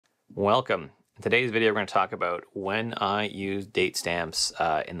Welcome. In today's video, we're going to talk about when I use date stamps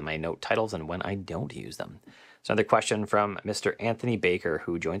in my note titles and when I don't use them. So another question from Mr. Anthony Baker,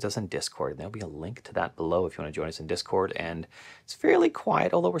 who joins us in Discord. There'll be a link to that below if you want to join us in Discord. And it's fairly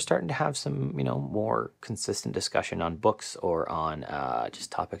quiet, although we're starting to have some, more consistent discussion on books or on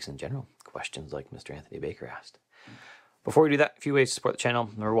just topics in general. Questions like Mr. Anthony Baker asked. Before we do that, a few ways to support the channel.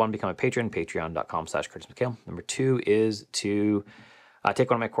 Number one, become a patron, patreon.com/CurtisMcHale. Number two is to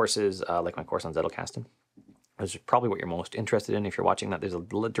take one of my courses, like my course on Zettelkasten. Which is probably what you're most interested in if you're watching that. There's a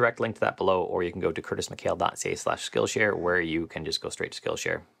direct link to that below, or you can go to curtismchale.ca/Skillshare, where you can just go straight to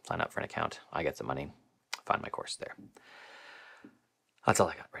Skillshare, sign up for an account. I get some money, find my course there. That's all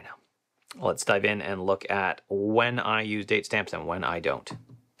I got right now. Let's dive in and look at when I use date stamps and when I don't.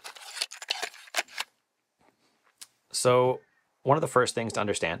 So one of the first things to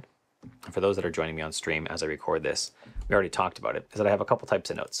understand, and for those that are joining me on stream as I record this, we already talked about it, is that I have a couple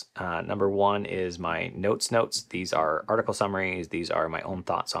types of notes. Number one is my notes. These are article summaries. These are my own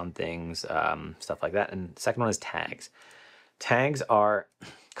thoughts on things, stuff like that. And the second one is tags. Tags are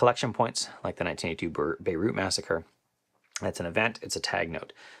collection points, like the 1982 Beirut massacre. It's an event. It's a tag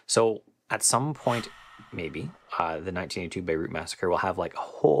note. So at some point, maybe, the 1982 Beirut massacre will have like a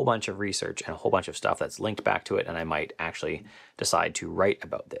whole bunch of research and a whole bunch of stuff that's linked back to it, and I might actually decide to write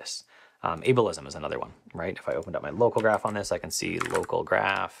about this. Ableism is another one, right? If I opened up my local graph on this, I can see local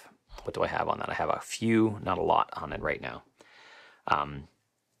graph. What do I have on that? I have a few, not a lot on it right now.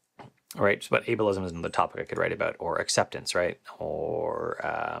 Right, but ableism is another topic I could write about, or acceptance, right? Or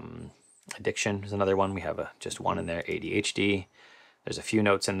addiction is another one. We have just one in there, ADHD. There's a few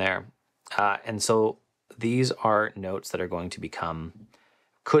notes in there. And so these are notes that are going to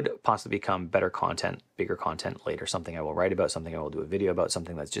could possibly become better content, bigger content later, something I will write about, something I will do a video about,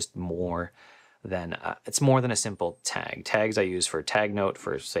 something that's just more than, it's more than a simple tag. Tags I use for tag note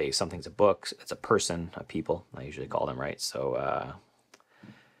for, say, something's a book, it's a person, a people, I usually call them, right? So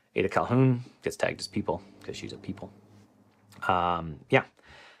Ada Calhoun gets tagged as people because she's a people. Yeah.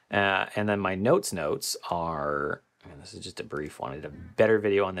 And then my notes are, and this is just a brief one. I did a better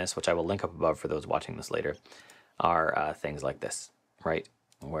video on this, which I will link up above for those watching this later, are things like this, right?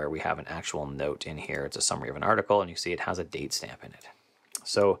 Where we have an actual note in here. It's a summary of an article, and you see it has a date stamp in it.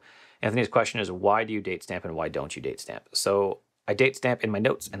 So Anthony's question is, why do you date stamp and why don't you date stamp? So I date stamp in my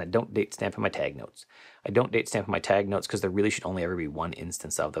notes, and I don't date stamp in my tag notes. I don't date stamp in my tag notes because there really should only ever be one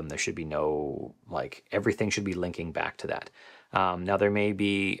instance of them. There should be no, like, everything should be linking back to that. Now, there may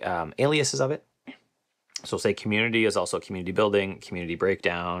be aliases of it. So say community is also community building, community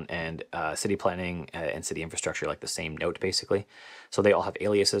breakdown, and city planning and city infrastructure, like the same note basically. So they all have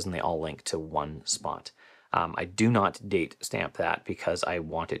aliases and they all link to one spot. I do not date stamp that because I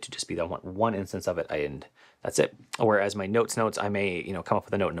want it to just be the one instance of it, and that's it. Whereas my notes, I may come up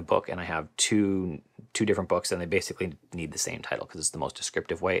with a note in a book, and I have two different books, and they basically need the same title because it's the most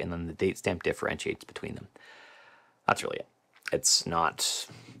descriptive way, and then the date stamp differentiates between them. That's really it. It's not,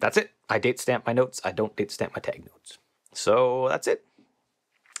 that's it. I date stamp my notes. I don't date stamp my tag notes. So that's it.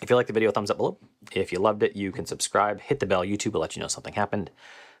 If you liked the video, thumbs up below. If you loved it, you can subscribe, hit the bell. YouTube will let you know something happened,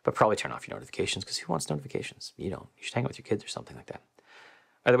 but probably turn off your notifications because who wants notifications? You don't. You should hang out with your kids or something like that.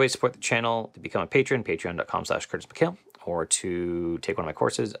 Other ways to support the channel: to become a patron, patreon.com/CurtisMcHale, or to take one of my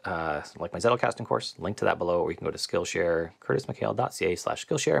courses, like my Zettelkasten course, link to that below, or you can go to Skillshare,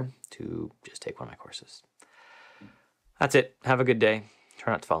 curtismchale.ca/Skillshare to just take one of my courses. That's it. Have a good day.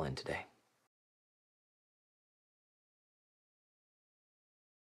 Try not to fall in today.